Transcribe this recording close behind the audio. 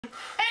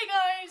Hey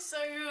guys, so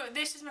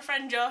this is my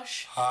friend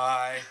Josh.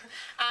 Hi.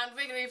 And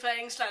we're going to be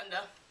playing Slender.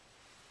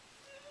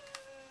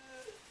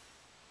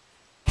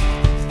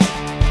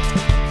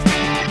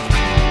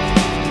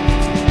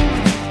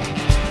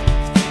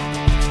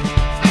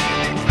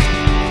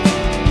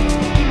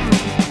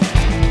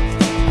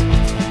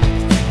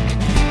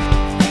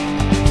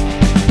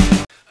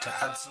 To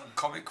add some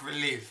comic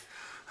relief,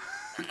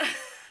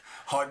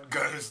 on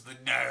goes the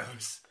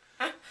nose.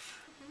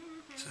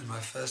 This is my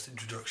first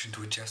introduction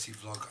to a Jessie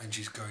vlog and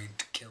she's going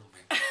to kill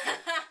me.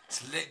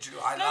 It's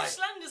literally,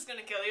 Slender's going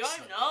to kill you,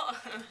 I'm not.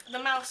 The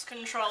mouse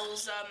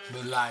controls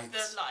the light,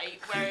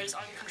 whereas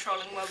I'm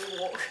controlling where we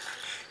walk.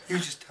 You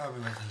just tell me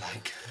where the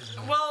light goes.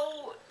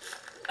 Well,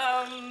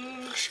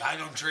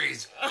 shine on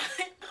trees.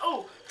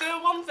 Oh, the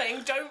one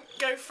thing, don't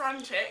go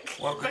frantic.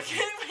 Because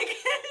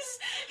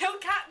he'll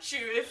catch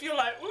you if you're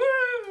like,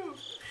 woo!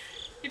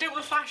 You don't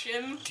want to flash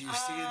him. Do you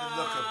see the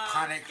look of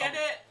panic? Get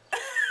it?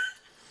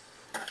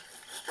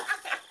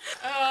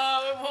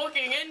 Oh, we're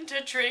walking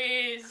into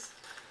trees.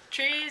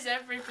 Trees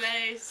every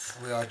place.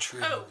 We are tree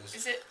Oh, huggers.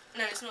 is it?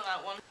 No, it's not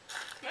that one.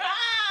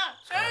 Ah!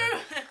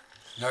 Oh!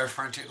 No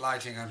frantic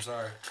lighting, I'm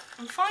sorry.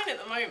 I'm fine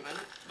at the moment,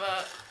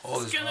 but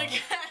it's gonna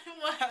get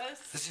worse.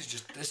 This is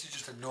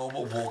just a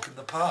normal walk in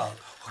the park.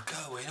 We're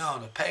going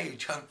on a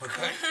page hunt. We're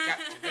going to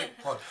catch a big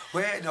one.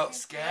 We're not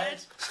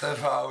scared. So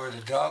far, we're in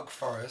a dark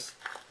forest.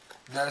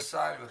 No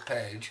sign of a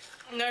page.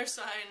 No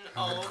sign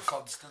And of. a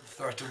constant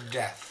threat of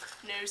death.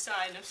 No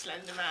sign of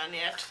Slender Man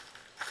yet.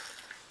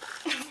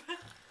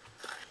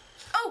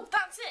 Oh,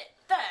 that's it.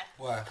 There.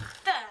 Where?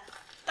 There.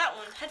 That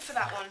one. Head for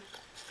that one.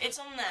 It's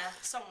on there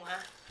somewhere.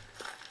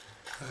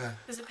 Okay.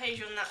 There's a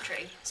page on that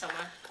tree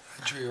somewhere.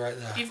 A tree right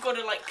there. You've got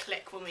to like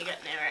click when we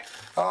get near it.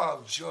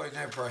 Oh, joy,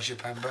 no pressure,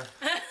 Pember.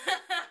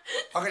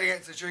 I'm going to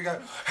get to the tree and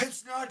go,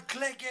 it's not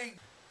clicking!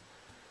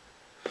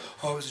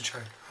 Oh, it was a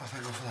tree. Oh,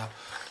 thank God for that.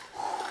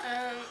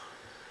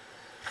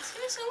 It's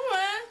here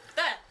somewhere.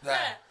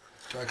 There.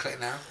 Do I click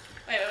now?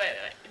 Wait.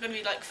 You're going to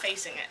be like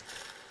facing it.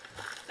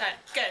 No,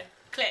 go.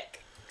 Click.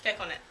 Click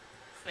on it.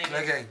 Maybe.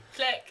 Clicking.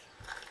 Click.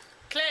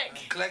 Click.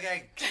 I'm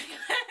clicking. Click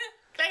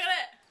on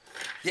it.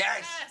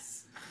 Yes!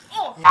 Yes.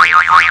 Oh.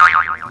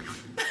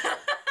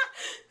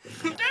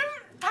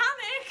 Don't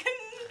panic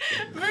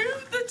and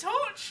move the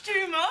torch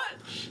too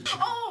much.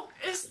 Oh,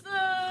 it's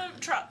the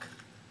truck.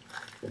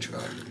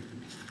 Truck.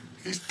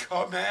 He's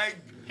coming.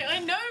 I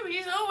know,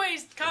 he's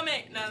always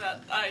coming. No,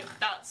 I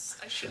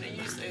shouldn't have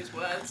used those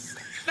words.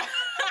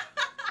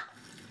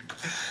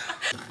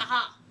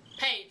 Aha,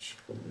 page.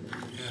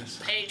 Yes.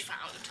 Page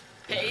found.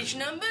 Page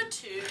number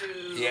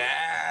 2.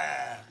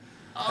 Yeah.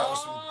 That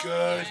was some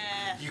good.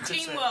 Yeah. You could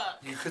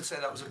Teamwork. you could say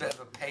that was a bit of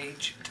a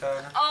page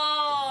turner.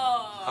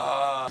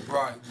 Oh.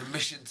 Right, the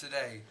mission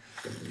today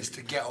is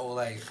to get all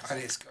 8, and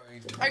it's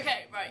going to.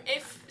 Okay, right.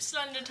 If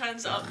Slender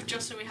turns up,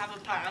 just so we have a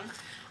plan.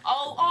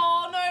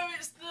 Oh no,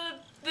 it's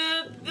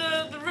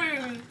the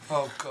room.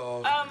 Oh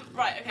God.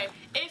 Right. Okay.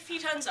 If he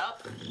turns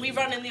up, we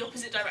run in the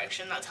opposite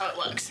direction. That's how it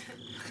works.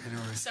 Okay, no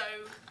worries. So,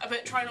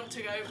 but try not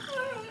to go.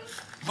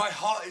 My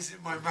heart is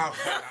in my mouth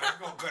right now.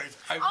 I'm not going.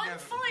 I'm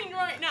fine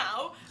right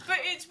now, but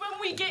it's when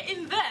we get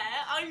in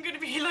there, I'm gonna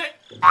be like.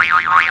 We're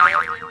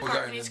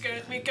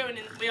going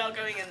in. We are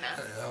going in there.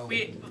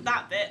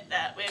 That bit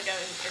there, we're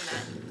going in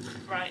there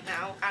right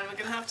now, and we're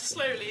gonna have to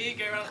slowly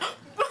go around.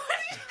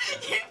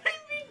 You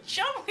made me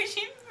jump when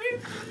you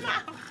moved the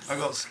mouse. I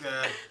got scared.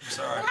 I'm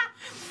sorry.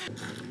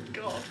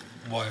 God.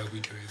 Why are we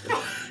doing this?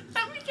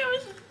 Let me go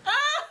in. Ah!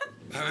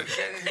 I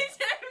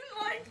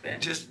don't like this.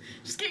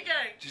 Just keep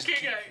going. Just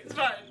keep going. It's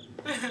fine.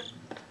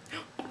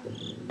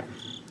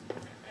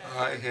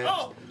 I hit.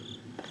 Oh.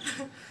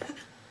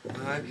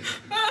 I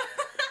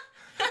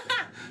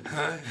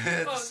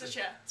hit. Oh, it's a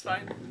chair. It's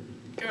fine.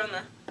 Go on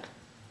there.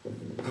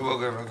 I will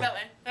go wrong. That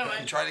way. That way.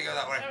 I'm trying to go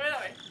that way. That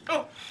way.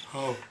 Oh.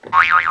 Oh.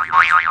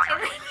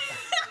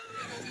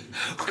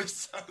 I'm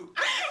so.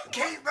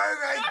 Keep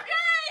moving.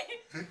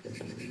 Okay.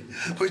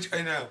 Which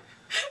way now?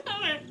 That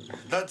way.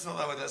 That's not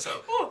that way. That's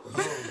up. Oh.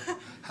 Oh.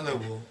 Hello,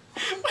 wall.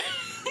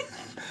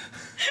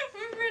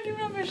 We're really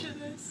rubbish at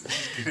this.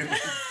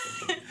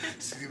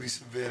 This is going to be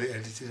severely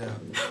edited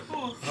out.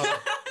 Oh. Oh.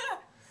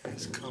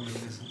 It's coming,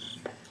 isn't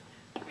it?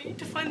 We need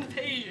to find the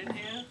page in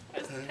here.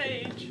 Where's the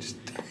page? Just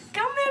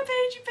Come here,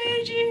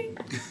 Pagey.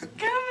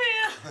 Come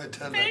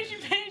here.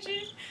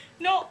 Pagey.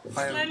 Not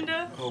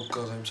Slender. Oh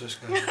God, I'm so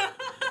scared.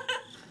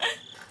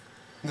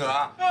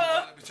 Nah.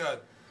 Let me turn.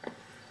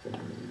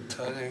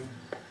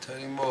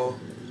 Turning more.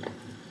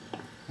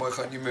 Why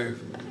can't you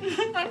move?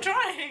 I'm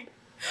trying.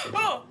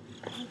 Oh.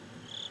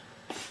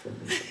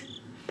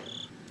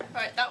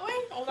 Right, that way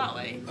or that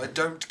way? I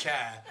don't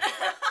care.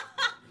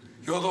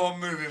 You're the one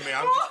moving me.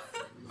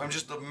 I'm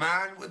just the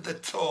man with the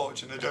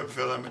torch, and I don't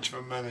feel that much of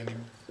a man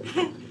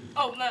anymore.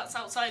 Oh, no, that's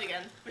outside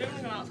again. We don't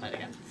want to go outside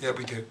again. Yeah,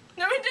 we do.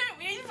 No, we don't.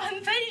 We need to find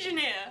the page in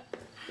here.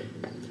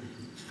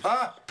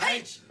 Ah,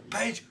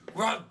 Paige,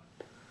 run!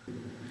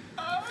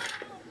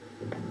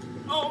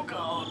 Oh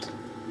God.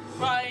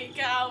 Right,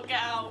 get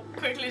out,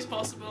 quickly as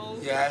possible.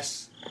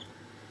 Yes.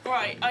 Oh,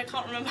 Right, I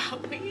can't remember how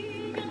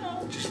we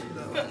go. Just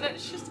that But way.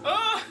 let's just.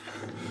 Oh!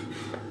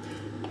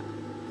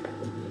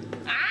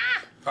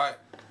 Ah! Right,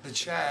 the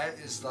chair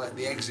is like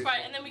the exit.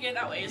 Right, and then we go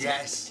that way, isn't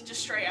Yes. it? And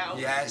just straight out.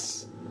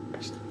 Yes.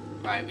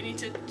 Right, we need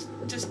to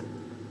just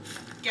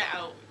get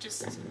out.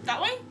 Just that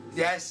way?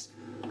 Yes.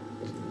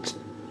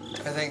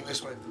 I think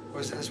this way. Or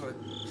is it this way?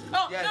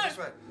 Oh, Yeah, no. this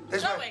way.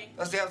 This That way. way.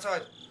 That's the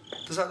outside.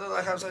 Does that look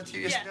like outside to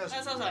you? Yes, Yeah, it does.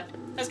 that's outside.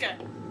 Let's go.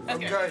 Let's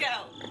go. Okay. Get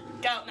out.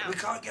 Get out now. We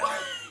can't get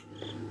out.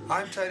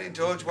 I'm turning,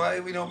 George. Why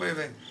are we not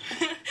moving?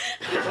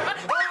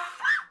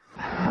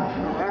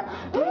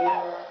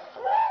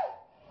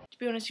 To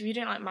be honest, if you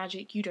don't like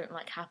magic, you don't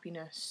like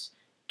happiness.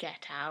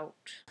 Get out.